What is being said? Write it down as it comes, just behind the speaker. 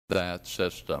that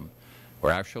system.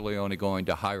 We're actually only going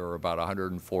to hire about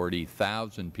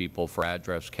 140,000 people for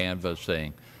address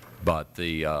canvassing, but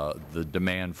the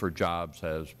demand for jobs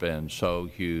has been so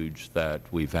huge that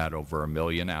we've had over 1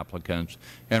 million applicants.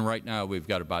 And right now we've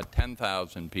got about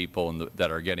 10,000 people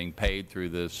that are getting paid through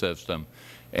this system,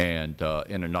 and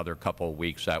in another couple of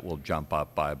weeks that will jump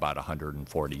up by about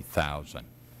 140,000.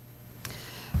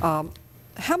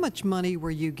 How much money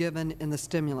were you given in the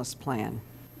stimulus plan?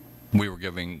 We were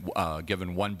given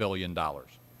 $1 billion.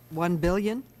 $1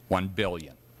 billion? $1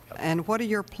 billion. And what are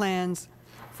your plans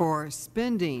for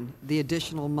spending the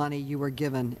additional money you were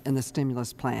given in the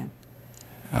stimulus plan?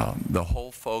 The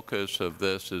whole focus of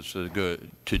this is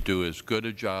to do as good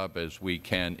a job as we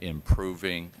can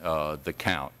improving the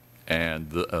count. And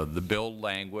the bill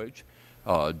language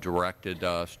directed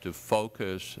us to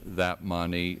focus that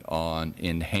money on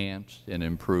enhanced and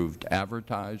improved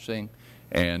advertising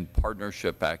and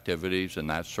partnership activities, and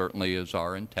that certainly is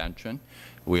our intention.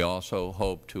 We also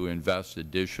hope to invest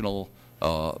additional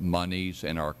monies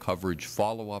in our coverage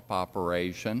follow-up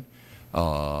operation,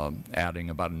 adding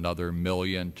about another $1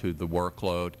 million to the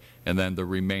workload, and then the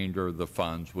remainder of the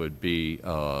funds would be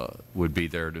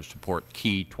there to support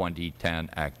key 2010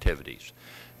 activities.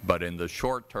 But in the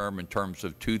short term, in terms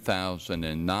of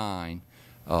 2009,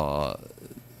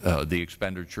 the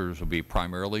expenditures will be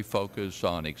primarily focused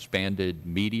on expanded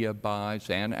media buys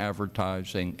and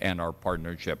advertising and our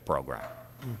partnership program.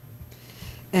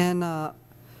 And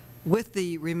with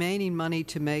the remaining money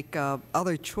to make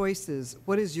other choices,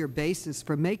 what is your basis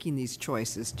for making these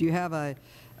choices? Do you have an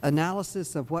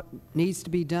analysis of what needs to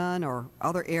be done or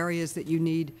other areas that you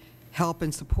need help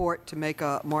and support to make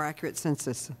a more accurate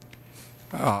census?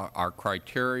 Our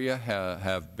criteria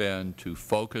have been to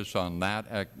focus on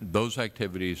those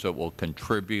activities that will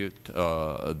contribute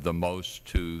the most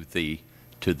to the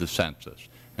census.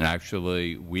 And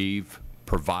actually, we've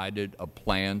provided a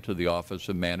plan to the Office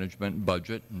of Management and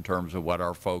Budget in terms of what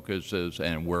our focus is,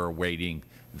 and we're awaiting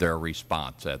their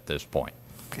response at this point.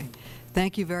 Okay.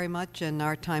 Thank you very much, and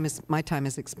my time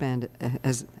is expanded,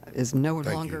 is no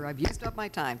longer. I've used up my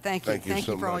time. Thank you. Thank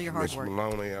you for all your hard work. Ms.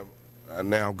 Maloney, I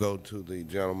now go to the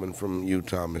gentleman from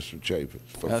Utah, Mr. Chaffetz,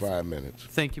 for 5 minutes.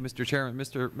 Thank you, Mr. Chairman.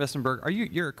 Mr. Messenberg,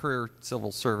 you're a career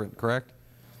civil servant, correct?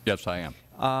 Yes, I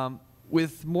am.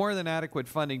 With more than adequate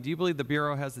funding, do you believe the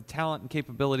Bureau has the talent and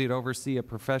capability to oversee a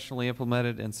professionally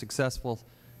implemented and successful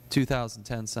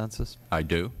 2010 census? I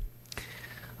do.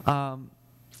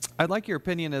 I'd like your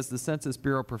opinion as the Census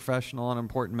Bureau professional on an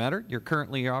important matter. You're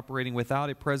currently operating without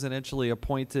a presidentially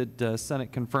appointed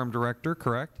Senate-confirmed director,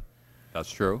 correct?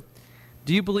 That's true.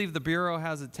 Do you believe the Bureau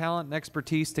has the talent and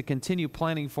expertise to continue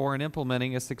planning for and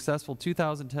implementing a successful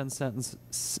 2010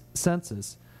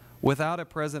 census without a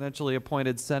presidentially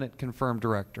appointed Senate-confirmed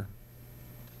director?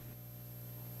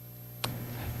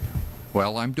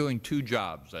 Well, I'm doing 2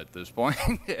 jobs at this point,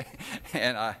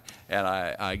 and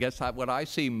I guess what I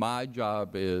see my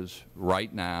job is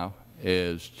right now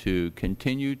is to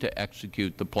continue to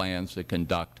execute the plans to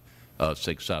conduct a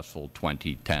successful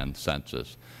 2010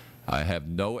 census. I have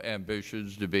no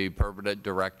ambitions to be permanent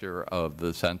director of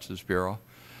the Census Bureau,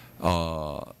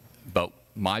 but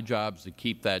my job is to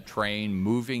keep that train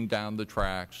moving down the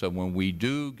track so when we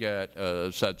do get a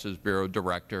Census Bureau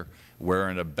director, we're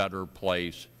in a better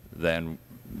place than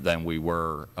we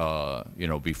were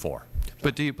before.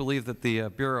 But do you believe that the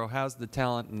Bureau has the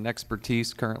talent and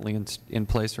expertise currently in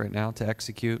place right now to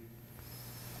execute?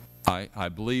 I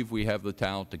believe we have the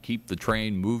talent to keep the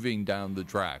train moving down the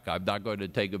track. I'm not going to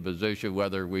take a position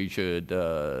whether we should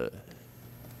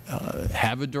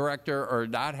have a director or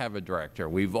not have a director.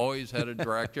 We've always had a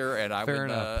director, and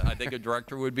I think a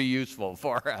director would be useful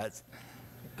for us.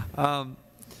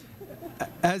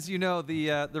 As you know,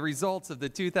 the results of the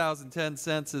 2010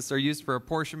 census are used for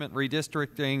apportionment,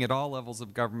 redistricting at all levels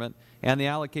of government, and the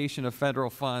allocation of federal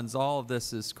funds. All of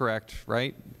this is correct,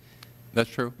 right? That's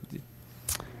true.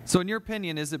 So in your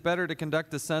opinion, is it better to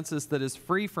conduct a census that is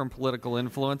free from political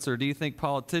influence, or do you think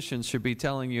politicians should be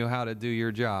telling you how to do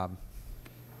your job?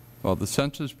 Well, the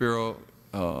Census Bureau,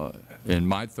 in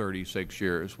my 36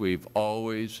 years, we've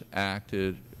always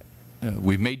acted,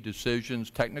 we've made decisions,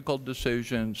 technical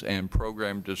decisions and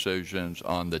program decisions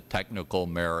on the technical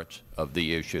merits of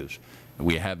the issues.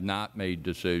 We have not made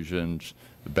decisions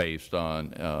based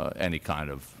on any kind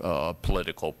of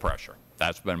political pressure.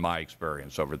 That's been my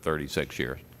experience over 36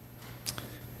 years.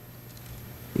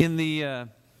 In the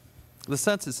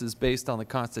census is based on the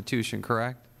Constitution,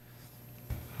 correct?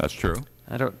 That's true.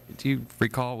 Do you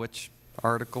recall which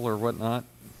article or whatnot?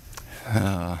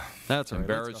 That's right.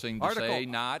 Embarrassing to say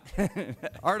not.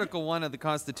 Article 1 of the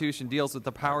Constitution deals with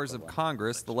the powers of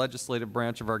Congress, the legislative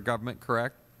branch of our government,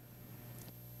 correct?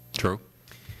 True.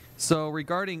 So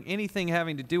regarding anything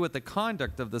having to do with the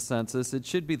conduct of the census, it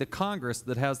should be the Congress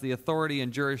that has the authority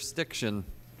and jurisdiction.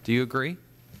 Do you agree?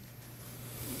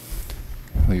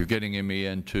 Well, you're getting me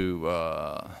into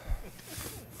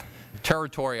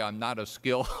territory I'm not a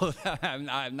skilled, I'm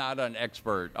not an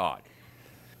expert on.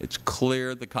 It's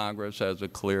clear the Congress has a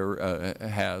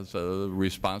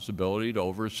responsibility to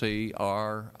oversee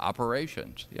our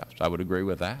operations. Yes, I would agree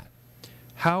with that.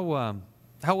 How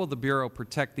will the Bureau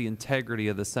protect the integrity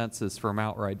of the census from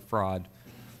outright fraud?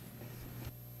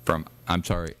 I'm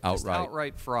sorry, outright? Just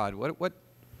outright fraud.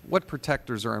 What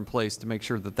protectors are in place to make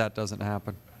sure that that doesn't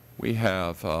happen? We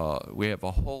have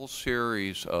a whole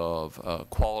series of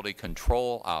quality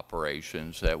control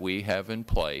operations that we have in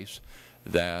place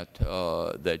that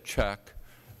check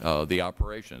the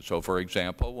operation. So, for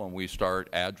example, when we start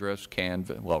address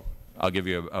canvass, well, I'll give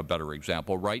you a better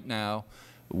example. Right now,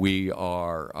 we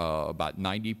are about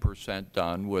 90%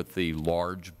 done with the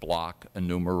large block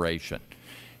enumeration,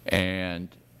 and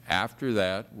after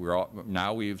that,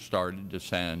 now we've started to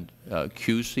send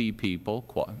QC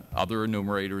people, other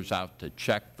enumerators out to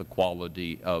check the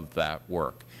quality of that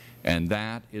work. And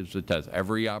that is the test.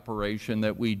 Every operation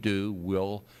that we do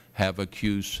will have a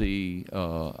QC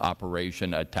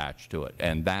operation attached to it.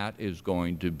 And that is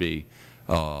going to be,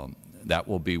 that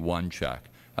will be one check.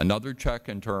 Another check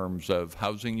in terms of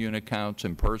housing unit counts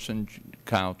and person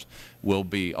counts will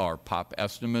be our POP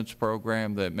estimates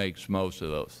program that makes most of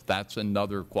those. That's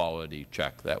another quality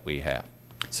check that we have.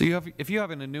 So if you have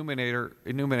an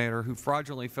enumerator who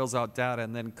fraudulently fills out data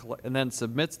and then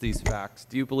submits these facts,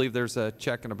 do you believe there's a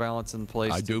check and a balance in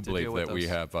place? I do believe that we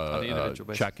have a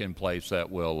check in place that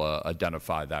will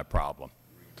identify that problem.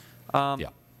 Yeah.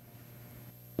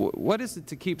 What is it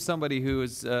to keep somebody who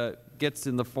gets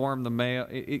the form in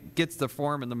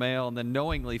the mail and then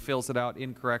knowingly fills it out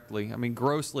incorrectly? I mean,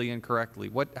 grossly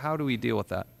incorrectly. How do we deal with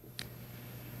that?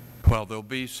 Well, there'll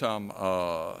be some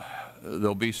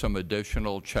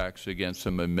additional checks against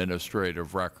some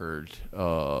administrative record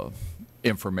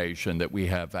information that we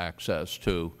have access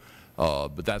to,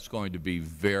 but that's going to be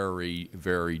very,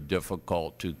 very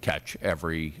difficult to catch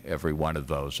every one of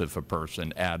those if a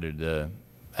person added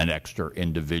an extra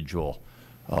individual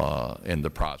in the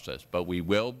process. But we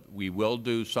will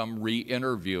do some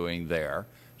re-interviewing there.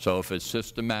 So if it's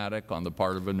systematic on the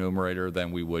part of a enumerator,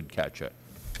 then we would catch it.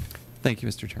 Thank you,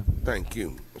 Mr. Chairman. Thank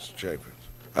you, Mr. Chapin.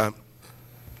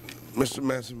 Mr.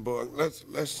 Messenborg,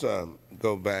 let's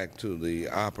go back to the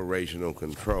operational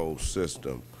control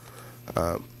system.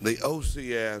 The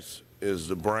OCS is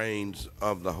the brains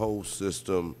of the whole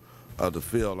system of the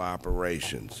field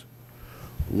operations.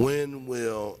 When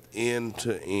will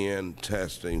end-to-end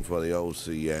testing for the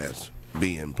OCS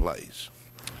be in place?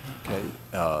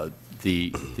 Okay.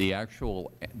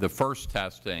 The first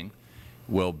testing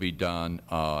will be done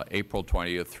April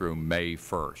 20th through May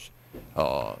 1st.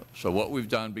 So what we've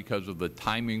done, because of the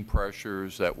timing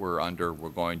pressures that we're under, we're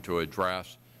going to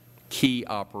address key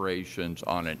operations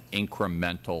on an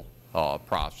incremental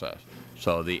process.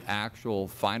 So the actual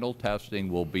final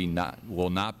testing will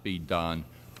not be done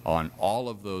on all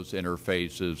of those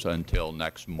interfaces until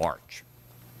next March.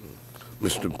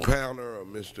 Mr. Powner or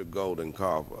Mr.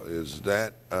 Goldenkopf, is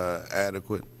that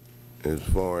adequate as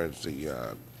far as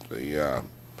the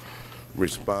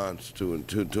response to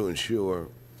ensure?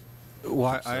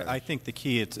 Well, I think the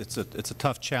key, it's a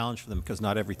tough challenge for them because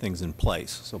not everything's in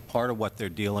place. So part of what they're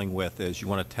dealing with is you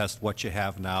want to test what you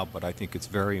have now, but I think it's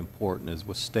very important, as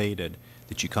was stated,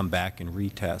 that you come back and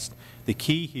retest. The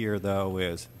key here, though,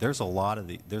 is there's a lot of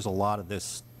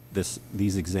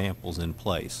these examples in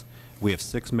place. We have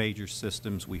 6 major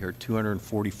systems. We heard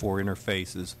 244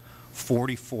 interfaces,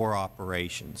 44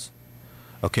 operations.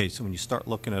 Okay, so when you start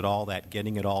looking at all that,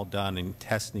 getting it all done and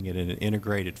testing it in an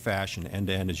integrated fashion,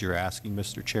 end-to-end, as you're asking,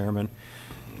 Mr. Chairman,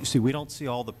 you see, we don't see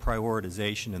all the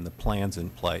prioritization and the plans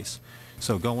in place.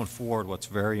 So going forward, what's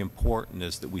very important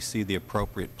is that we see the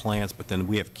appropriate plans, but then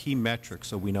we have key metrics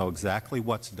so we know exactly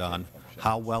what's done,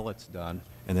 how well it's done,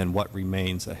 and then what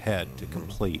remains ahead to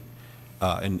complete.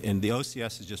 And the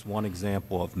OCS is just one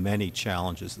example of many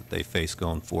challenges that they face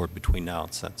going forward between now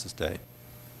and Census Day.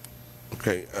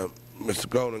 Okay. Mr.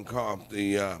 Goldenkopf,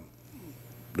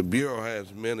 the Bureau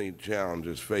has many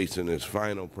challenges facing its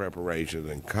final preparation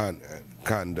and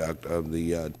conduct of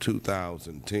the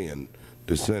 2010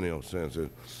 decennial census.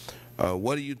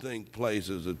 What do you think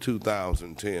places the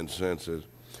 2010 census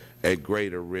at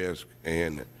greater risk,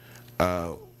 and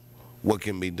what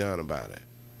can be done about it?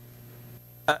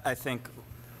 I think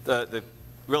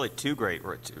Really two great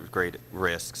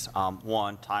risks.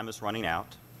 One, time is running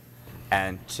out,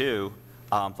 and two,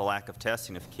 the lack of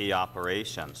testing of key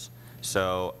operations.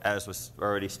 So as was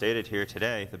already stated here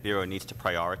today, the Bureau needs to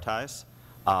prioritize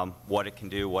what it can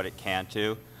do, what it can't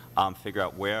do, figure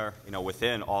out where,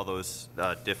 within all those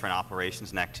different operations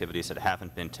and activities that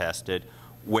haven't been tested,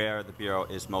 where the Bureau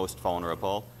is most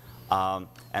vulnerable,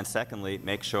 and secondly,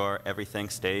 make sure everything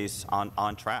stays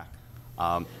on track.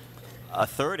 A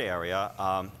third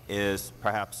area is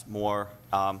perhaps more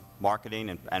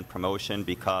marketing and promotion,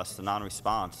 because the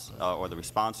non-response, or the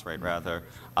response rate rather,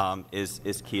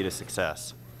 is key to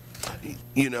success.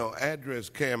 Address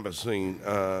canvassing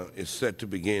is set to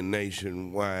begin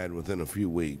nationwide within a few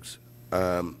weeks.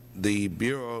 The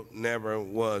Bureau never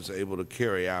was able to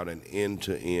carry out an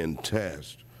end-to-end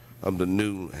test of the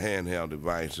new handheld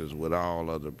devices with all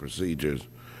other procedures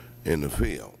in the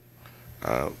field.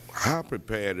 How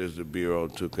prepared is the Bureau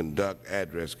to conduct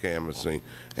address canvassing,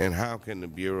 and how can the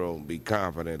Bureau be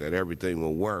confident that everything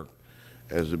will work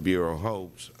as the Bureau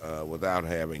hopes without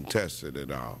having tested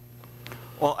it all?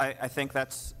 Well, I think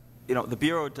that's, the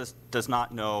Bureau does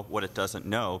not know what it doesn't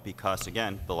know because,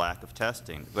 again, the lack of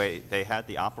testing. They had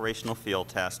the operational field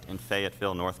test in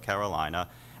Fayetteville, North Carolina,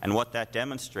 and what that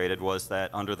demonstrated was that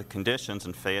under the conditions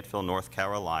in Fayetteville, North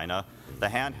Carolina, the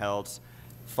handhelds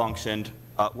functioned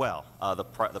well.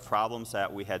 The problems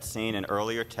that we had seen in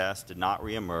earlier tests did not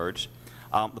reemerge.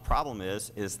 The problem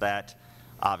is that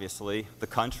obviously the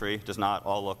country does not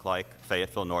all look like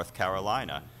Fayetteville, North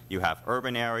Carolina. You have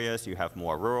urban areas, you have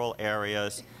more rural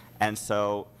areas, and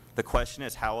so the question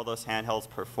is, how will those handhelds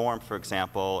perform, for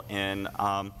example, in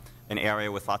an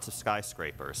area with lots of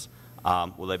skyscrapers?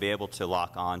 Will they be able to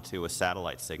lock on to a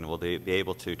satellite signal? Will they be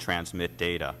able to transmit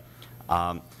data?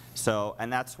 And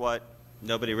that's what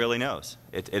nobody really knows.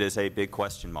 It is a big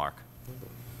question mark.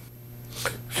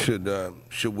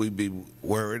 Should we be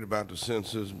worried about the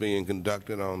census being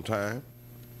conducted on time?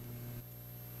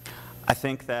 I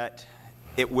think that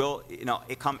it will,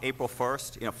 it come April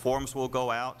 1st, forms will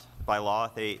go out by law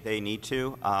if they need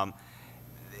to.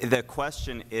 The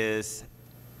question is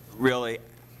really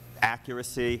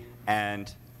accuracy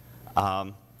and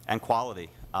quality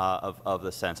of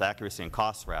the census, accuracy and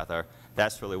cost rather.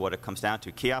 That's really what it comes down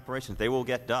to. Key operations, they will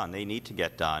get done. They need to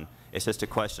get done. It's just a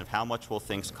question of how much will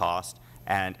things cost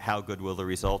and how good will the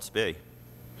results be.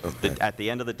 Okay. At the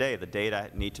end of the day, the data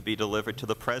need to be delivered to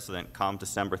the President come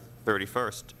December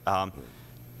 31st,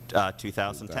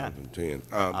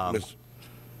 2010.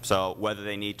 So whether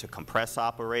they need to compress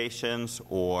operations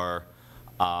or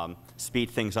speed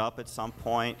things up at some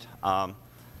point,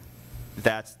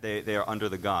 they are under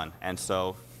the gun. And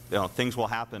so things will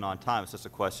happen on time. It's just a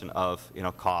question of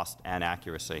cost and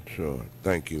accuracy. Sure.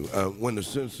 Thank you. When the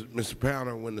Census, Mr.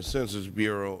 Powner, when the Census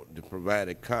Bureau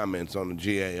provided comments on the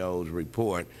GAO's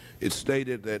report, it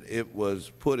stated that it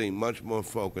was putting much more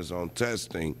focus on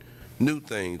testing new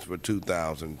things for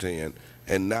 2010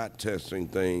 and not testing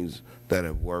things that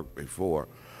have worked before.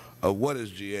 What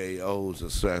is GAO's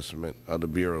assessment of the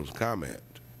Bureau's comment?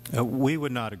 We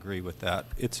would not agree with that.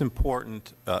 It's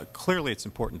important, clearly it's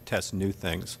important to test new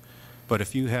things, but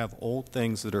if you have old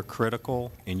things that are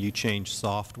critical and you change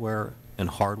software and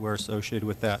hardware associated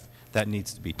with that, that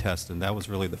needs to be tested. And that was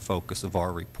really the focus of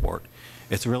our report.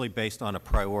 It's really based on a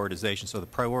prioritization. So the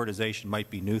prioritization might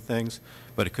be new things,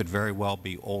 but it could very well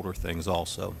be older things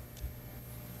also.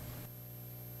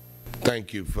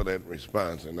 Thank you for that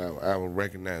response, and I will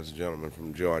recognize the gentleman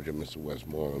from Georgia, Mr.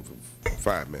 Westmoreland, for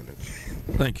 5 minutes.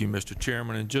 Thank you, Mr.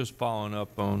 Chairman. And just following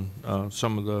up on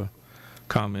some of the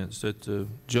comments that the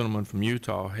gentleman from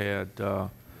Utah had,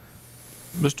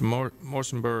 Mr.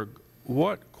 Morsenberg,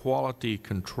 what quality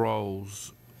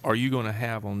controls are you going to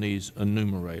have on these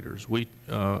enumerators? We,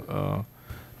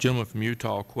 gentleman from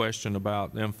Utah questioned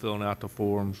about them filling out the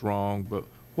forms wrong, but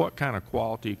what kind of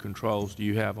quality controls do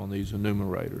you have on these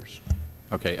enumerators?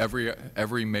 Okay,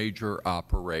 every major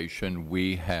operation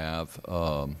we have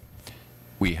a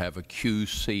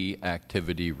QC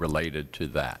activity related to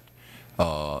that.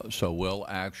 So we'll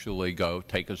actually go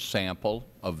take a sample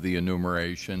of the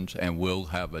enumerations, and we'll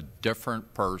have a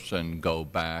different person go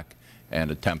back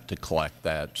and attempt to collect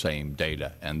that same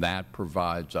data, and that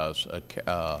provides us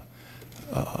a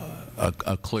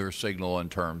clear signal in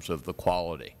terms of the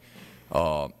quality.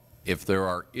 If there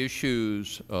are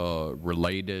issues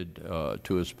related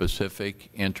to a specific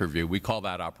interview, we call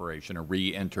that operation a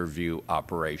re-interview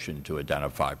operation to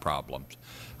identify problems.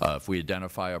 If we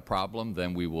identify a problem,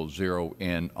 then we will zero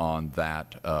in on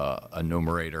that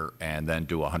enumerator and then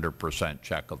do a 100%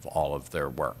 check of all of their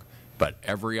work. But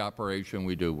every operation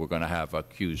we do, we're going to have a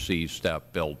QC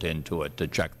step built into it to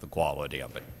check the quality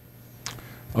of it.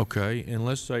 Okay, and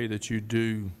let's say that you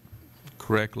do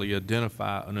correctly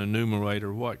identify an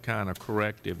enumerator. What kind of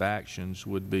corrective actions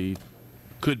could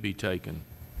be taken?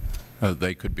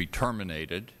 They could be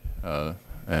terminated,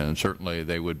 and certainly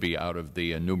they would be out of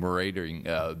the enumerating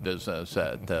business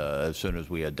as soon as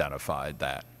we identified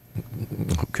that.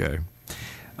 Okay.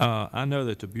 I know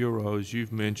that the Bureau, as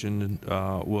you've mentioned,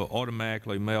 will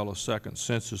automatically mail a second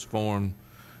census form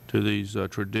to these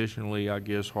traditionally, I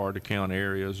guess, hard-to-count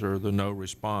areas or the no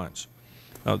response.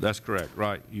 That's correct,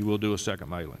 right? You will do a second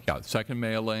mailing. Yeah, second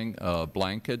mailing,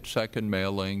 blanket second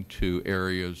mailing to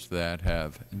areas that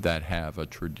have a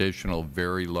traditional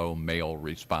very low mail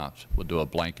response. We'll do a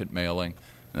blanket mailing,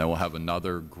 and then we'll have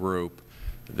another group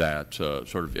that's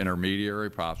sort of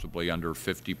intermediary, possibly under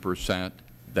 50%.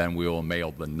 Then we will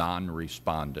mail the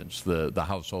non-respondents. The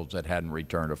households that hadn't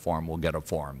returned a form will get a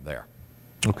form there.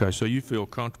 Okay, so you feel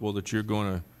comfortable that you're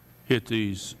going to hit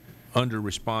these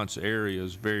under-response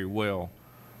areas very well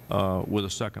with a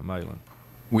second mailing?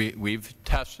 We've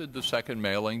tested the second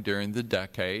mailing during the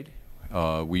decade.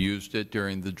 We used it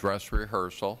during the dress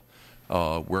rehearsal.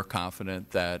 We're confident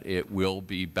that it will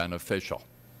be beneficial.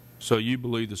 So you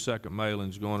believe the second mailing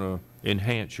is going to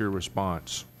enhance your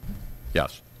response?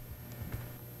 Yes.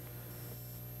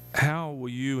 How will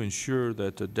you ensure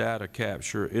that the data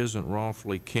capture isn't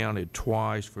wrongfully counted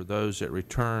twice for those that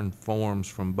return forms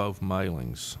from both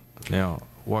mailings? Now,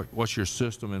 what's your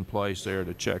system in place there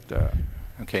to check that?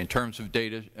 Okay. In terms of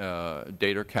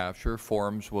data capture,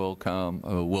 forms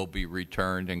will be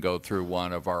returned and go through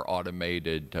one of our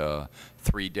automated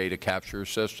 3 data capture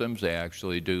systems. They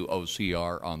actually do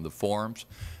OCR on the forms.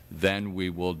 Then we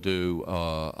will do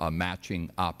a matching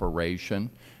operation.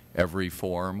 Every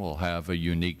form will have a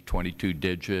unique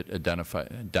 22-digit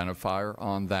identifier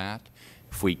on that.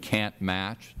 If we can't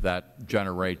match, that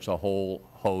generates a whole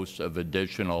host of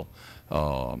additional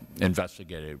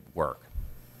investigative work.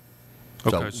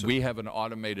 Okay, so we have an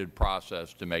automated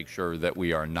process to make sure that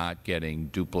we are not getting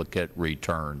duplicate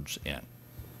returns in.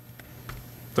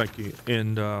 Thank you.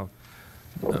 And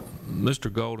Mr.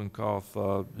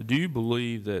 Goldencoff, do you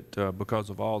believe that because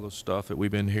of all the stuff that we've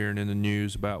been hearing in the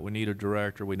news about we need a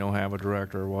director, we don't have a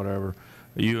director or whatever,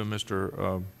 you and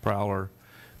Mr. Prowler,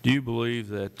 do you believe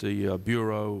that the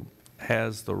Bureau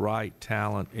has the right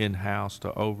talent in-house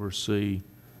to oversee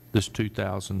this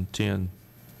 2010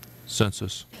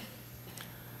 census?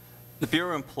 The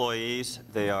Bureau employees,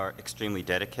 they are extremely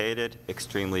dedicated,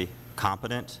 extremely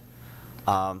competent,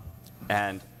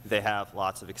 and they have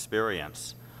lots of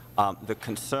experience. The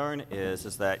concern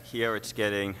is that here it's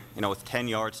getting, with 10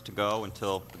 yards to go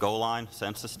until the goal line,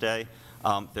 Census Day,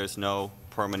 there's no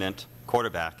permanent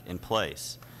quarterback in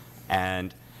place.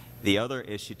 And the other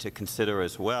issue to consider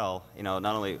as well, not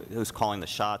only who's calling the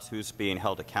shots, who's being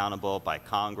held accountable by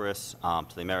Congress,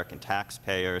 to the American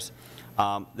taxpayers.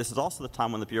 This is also the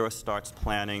time when the Bureau starts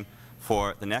planning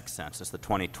for the next census, the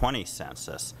 2020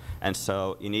 census. And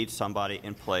so you need somebody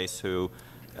in place who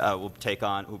will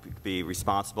be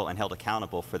responsible and held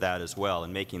accountable for that as well,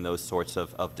 and making those sorts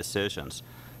of decisions.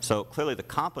 So clearly the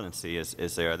competency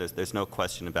is there. There's no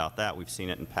question about that. We've seen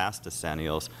it in past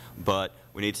decennials. But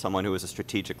we need someone who is a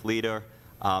strategic leader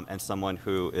and someone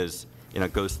who is,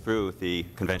 goes through the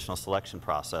conventional selection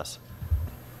process.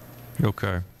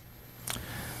 Okay.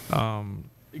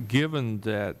 Given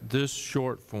that this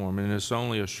short form, and it's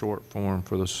only a short form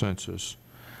for the census,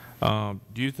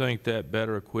 do you think that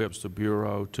better equips the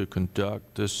Bureau to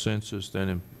conduct this census than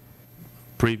in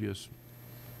previous?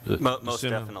 Most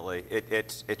definitely.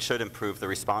 It should improve the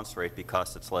response rate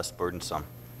because it's less burdensome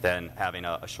than having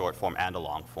a short form and a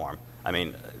long form. I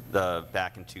mean,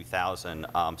 back in 2000,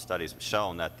 studies have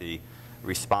shown that the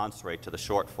response rate to the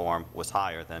short form was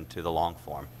higher than to the long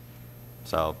form.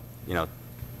 So,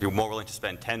 you're more willing to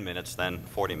spend 10 minutes than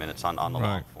 40 minutes on the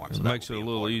long form. So it makes it a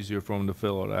little easier for them to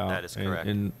fill it out. That is correct.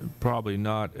 And probably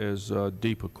not as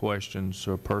deep a questions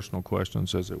or personal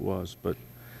questions as it was. But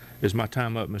is my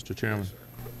time up, Mr. Chairman?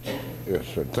 Yes,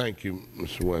 sir. Thank you,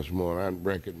 Mr. Westmore. I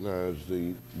recognize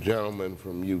the gentleman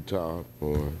from Utah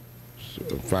for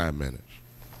 5 minutes.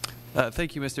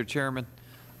 Thank you, Mr. Chairman.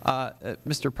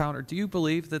 Mr. Pounder, do you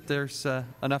believe that there's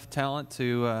enough talent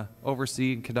to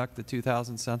oversee and conduct the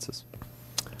 2000 census?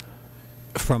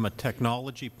 From a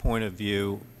technology point of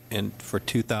view, and for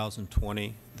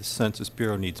 2020, the Census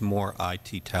Bureau needs more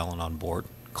IT talent on board,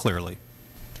 clearly.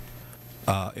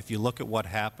 If you look at what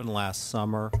happened last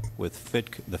summer with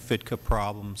the FITCA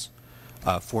problems,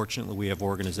 fortunately we have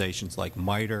organizations like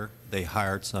MITRE. They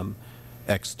hired some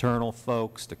external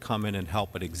folks to come in and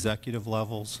help at executive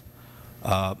levels.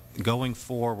 Going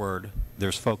forward,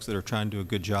 there's folks that are trying to do a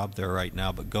good job there right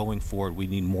now, but going forward, we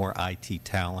need more IT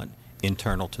talent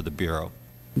internal to the Bureau.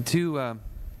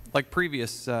 Like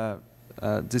previous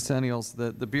decennials,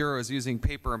 the Bureau is using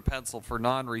paper and pencil for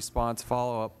non-response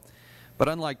follow-up. But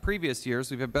unlike previous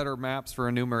years, we've had better maps for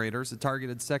enumerators, a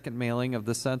targeted second mailing of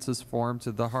the census form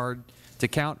to the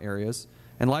hard-to-count areas,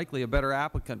 and likely a better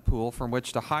applicant pool from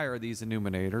which to hire these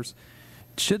enumerators.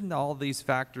 Shouldn't all these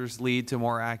factors lead to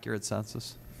more accurate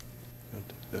census?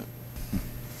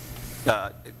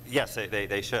 Yes,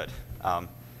 they should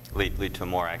lead to a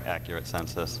more accurate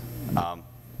census.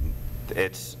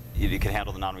 You can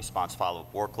handle the non-response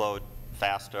follow-up workload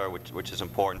faster, which is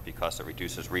important because it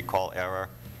reduces recall error.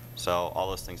 So all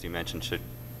those things you mentioned should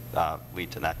lead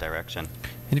to that direction.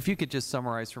 And if you could just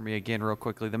summarize for me again real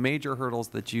quickly the major hurdles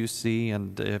that you see,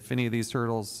 and if any of these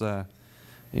hurdles,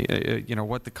 you know,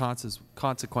 what the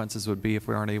consequences would be if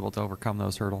we aren't able to overcome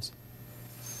those hurdles.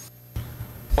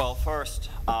 Well, first,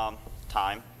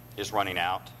 time is running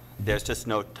out. There's just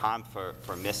no time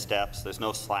for missteps. There's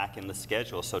no slack in the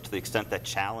schedule. So to the extent that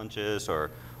challenges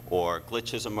or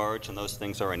glitches emerge and those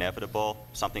things are inevitable,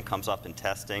 something comes up in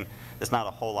testing, there's not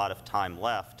a whole lot of time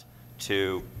left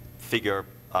to figure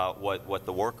what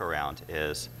the workaround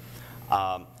is.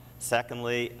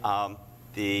 Secondly,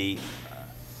 the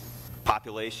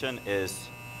population is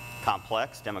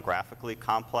complex, demographically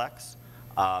complex.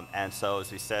 And so,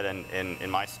 as we said in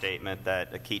my statement,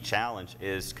 that a key challenge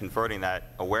is converting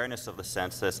that awareness of the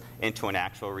census into an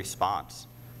actual response.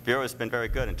 The Bureau has been very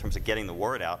good in terms of getting the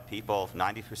word out. People,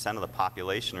 90% of the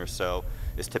population or so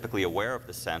is typically aware of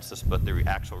the census, but the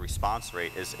actual response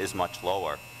rate is much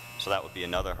lower. So that would be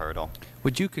another hurdle.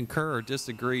 Would you concur or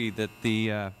disagree that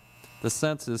the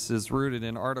census is rooted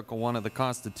in Article 1 of the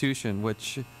Constitution,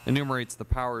 which enumerates the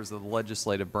powers of the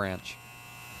legislative branch?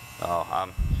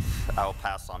 Oh, I will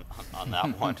pass on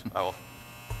that one.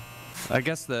 I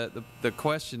guess the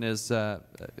question is,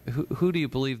 who do you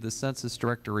believe the Census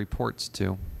Director reports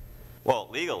to? Well,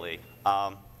 legally,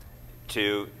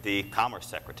 to the Commerce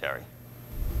Secretary.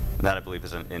 That, I believe,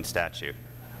 is in statute.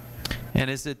 And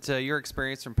is it your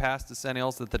experience from past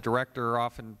decennials that the Director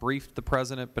often briefed the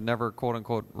President but never,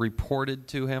 quote-unquote, reported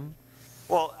to him?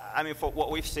 Well, I mean, for what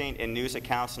we've seen in news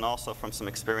accounts and also from some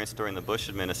experience during the Bush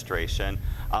administration,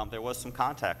 there was some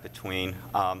contact between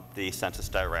the Census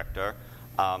Director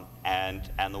and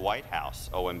the White House,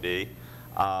 OMB,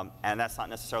 and that's not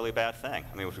necessarily a bad thing.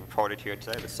 I mean, we've reported here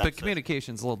today. The census, but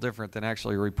communication is a little different than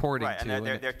actually reporting right, to. And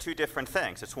they're two different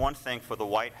things. It's one thing for the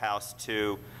White House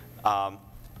to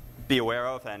be aware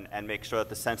of and make sure that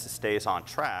the census stays on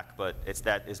track, but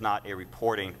that is not a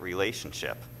reporting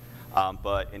relationship.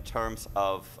 But in terms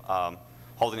of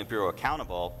holding the Bureau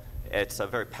accountable, it's a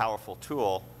very powerful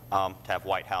tool to have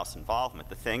White House involvement.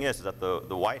 The thing is that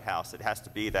the White House, it has to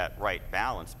be that right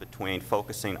balance between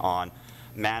focusing on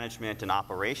management and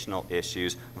operational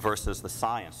issues versus the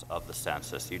science of the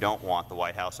census. You don't want the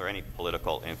White House or any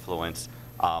political influence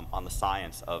on the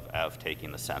science of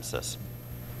taking the census.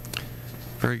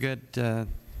 Very good.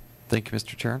 Thank you,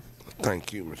 Mr. Chair.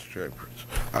 Thank you, Mr.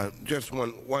 Chairperson. Just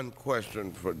one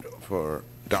question for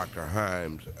Dr.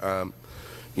 Himes.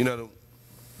 You know,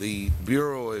 the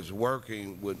Bureau is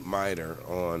working with MITRE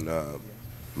on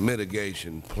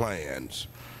mitigation plans.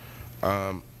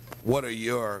 What are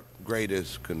your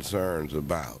greatest concerns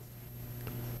about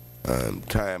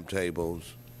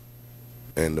timetables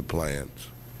and the plans?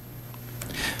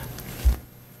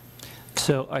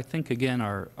 So I think, again,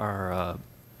 our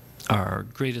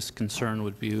greatest concern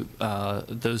would be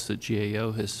those that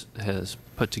GAO has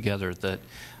put together, that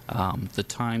the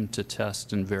time to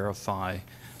test and verify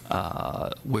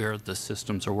where the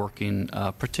systems are working,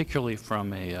 particularly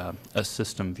from a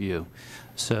system view.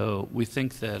 So we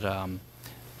think that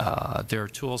there are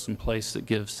tools in place that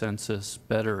give Census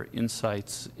better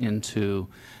insights into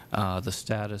the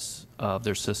status of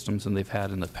their systems than they've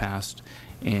had in the past,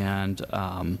 and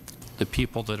the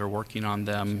people that are working on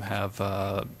them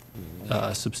have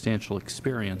substantial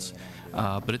experience,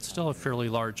 but it's still a fairly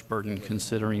large burden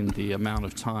considering the amount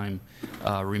of time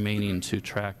remaining to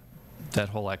track that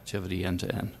whole activity end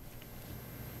to end.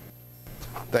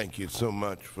 Thank you so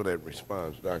much for that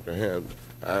response, Dr. Himes.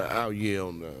 I'll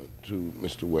yield to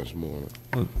Mr. Westmoreland.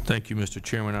 Well, thank you, Mr.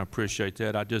 Chairman. I appreciate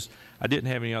that. I didn't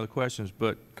have any other questions,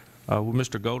 but when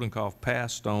Mr. Goldenkoff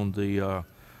passed on the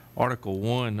Article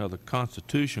 1 of the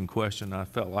Constitution question, I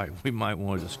felt like we might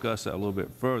want to discuss that a little bit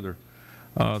further,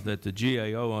 that the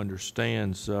GAO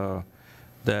understands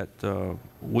that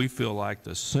we feel like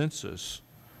the census,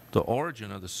 the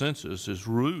origin of the census is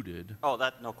rooted. Oh,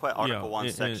 that no question. Article 1,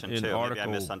 Section 2. Maybe I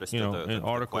misunderstood the in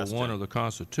Article question. 1 of the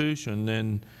Constitution,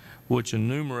 then which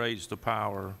enumerates the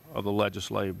power of the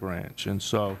legislative branch. And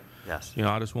so, Yes.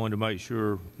 I just wanted to make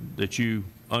sure that you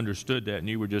understood that, and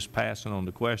you were just passing on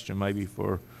the question maybe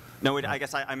for. No, I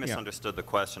guess I misunderstood the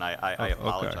question. I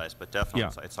apologize, okay. but definitely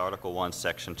Yeah. it's Article 1,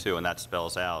 Section 2, and that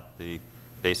spells out the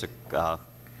basic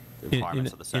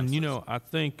requirements of the census. And, I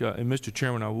think, and Mr.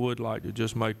 Chairman, I would like to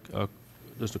just make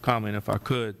just a comment, if I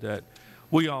could, that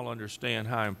we all understand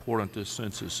how important this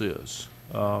census is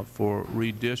for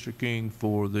redistricting,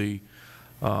 for the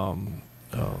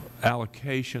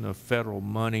allocation of federal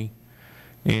money.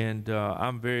 And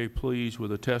I'm very pleased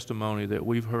with the testimony that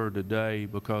we've heard today,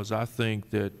 because I think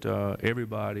that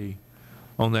everybody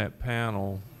on that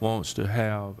panel wants to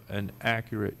have an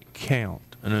accurate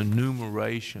count, an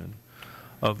enumeration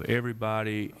of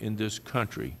everybody in this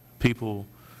country, people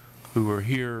who were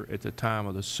here at the time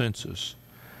of the census.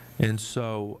 And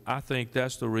so I think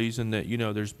that's the reason that,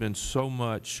 there's been so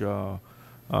much about,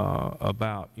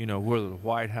 whether the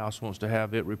White House wants to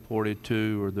have it reported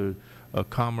to, or the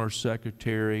Commerce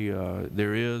Secretary,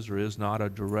 there is or is not a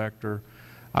director.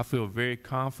 I feel very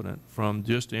confident from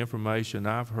just the information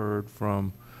I've heard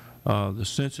from the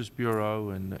Census Bureau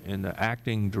and the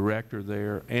acting director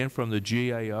there, and from the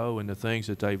GAO and the things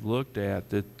that they've looked at,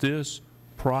 that this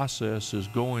process is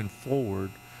going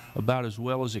forward about as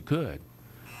well as it could,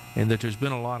 and that there's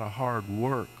been a lot of hard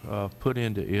work put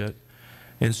into it.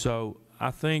 And so I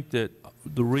think that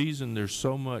the reason there's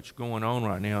so much going on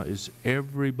right now is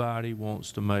everybody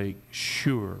wants to make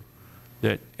sure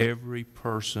that every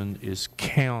person is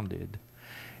counted.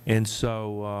 And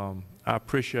so I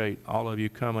appreciate all of you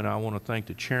coming. I want to thank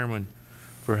the chairman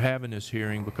for having this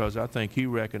hearing, because I think he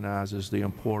recognizes the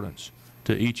importance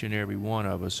to each and every one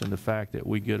of us and the fact that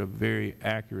we get a very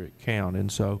accurate count.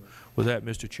 And so with that,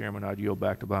 Mr. Chairman, I'd yield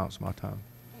back to balance my time.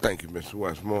 Thank you, Mr.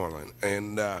 Westmoreland.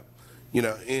 And,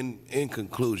 in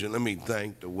conclusion, let me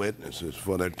thank the witnesses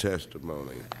for their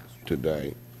testimony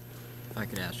today. If I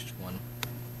could ask just one.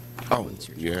 Oh,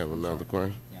 you have another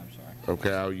question? Yeah, I'm sorry.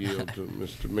 Okay, I'll yield to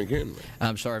Mr. McHenry.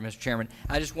 I'm sorry, Mr. Chairman.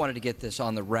 I just wanted to get this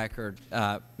on the record,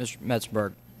 Mr.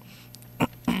 Metzberg,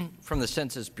 from the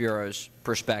Census Bureau's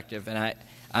perspective, and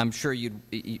I'm sure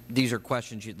these are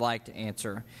questions you'd like to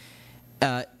answer.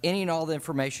 Any and all the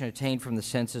information obtained from the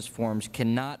census forms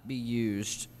cannot be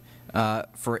used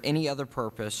for any other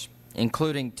purpose,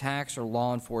 including tax or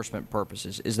law enforcement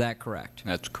purposes. Is that correct?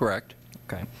 That's correct.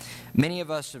 Okay. Many of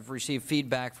us have received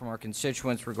feedback from our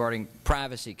constituents regarding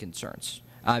privacy concerns.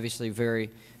 Obviously, very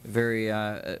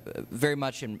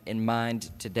much in mind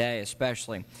today,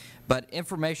 especially. But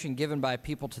information given by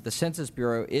people to the Census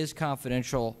Bureau is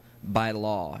confidential by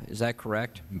law. Is that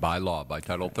correct? By law, by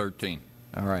Title 13.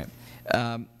 All right.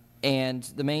 And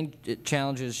the main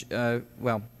challenge is,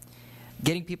 well,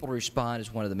 getting people to respond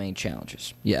is one of the main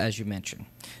challenges, as you mentioned.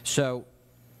 So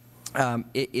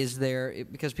is there,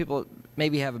 because people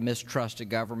maybe have a mistrust of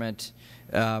government,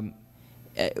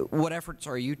 what efforts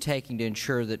are you taking to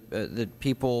ensure that that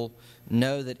people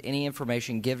know that any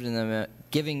information given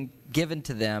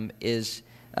to them is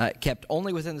kept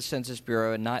only within the Census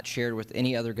Bureau and not shared with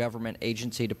any other government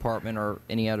agency, department, or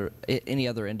any other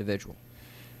individual?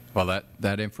 Well,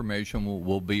 that information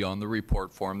will be on the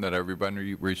report form that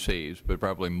everybody receives, but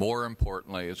probably more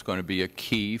importantly, it's going to be a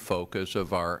key focus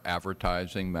of our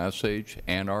advertising message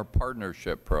and our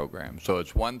partnership program. So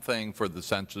it's one thing for the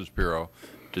Census Bureau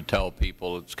to tell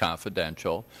people it's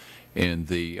confidential. In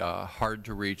the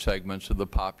hard-to-reach segments of the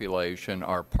population,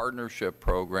 our partnership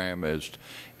program is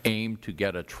aimed to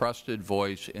get a trusted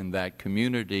voice in that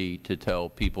community to tell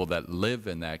people that live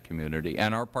in that community.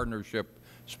 And our partnership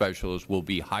specialists will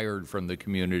be hired from the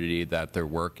community that they're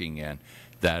working in,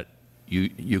 that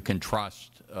you can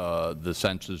trust the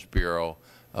Census Bureau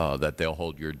that they'll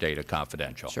hold your data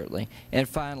confidential. Certainly. And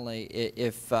finally,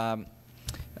 if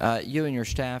you and your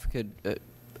staff could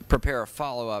prepare a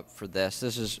follow-up for this.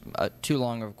 This is too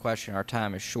long of a question. Our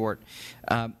time is short.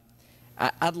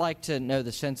 I'd like to know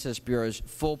the Census Bureau's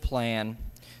full plan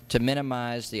to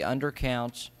minimize the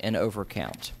undercount and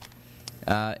overcount.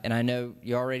 And I know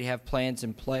you already have plans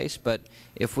in place, but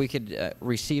if we could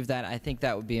receive that, I think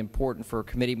that would be important for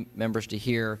committee members to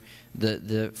hear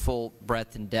the full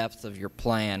breadth and depth of your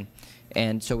plan,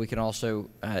 and so we can also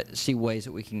see ways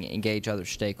that we can engage other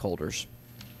stakeholders.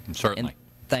 Certainly. And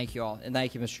thank you all, and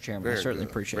thank you, Mr. Chairman. I certainly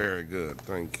appreciate it. Very good.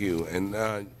 Thank you. And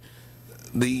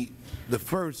the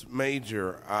first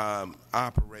major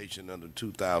operation of the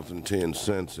 2010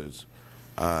 census,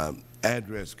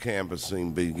 address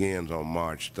canvassing, begins on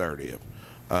March 30th.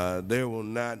 There will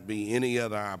not be any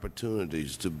other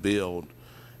opportunities to build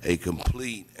a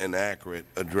complete and accurate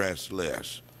address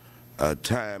list.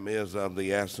 Time is of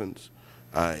the essence.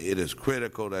 It is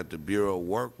critical that the Bureau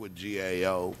work with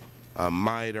GAO,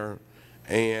 MITRE,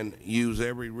 and use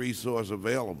every resource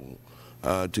available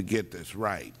to get this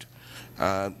right.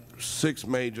 6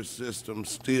 major systems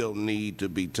still need to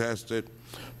be tested.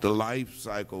 The life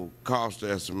cycle cost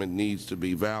estimate needs to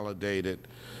be validated,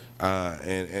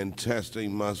 and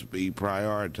testing must be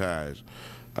prioritized.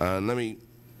 Let me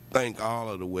thank all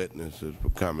of the witnesses for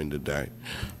coming today,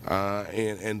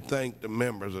 and thank the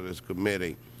members of this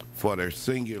committee for their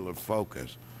singular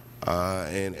focus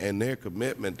and their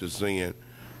commitment to seeing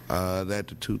that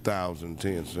the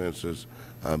 2010 census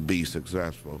be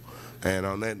successful. And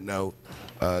on that note,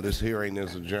 this hearing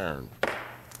is adjourned.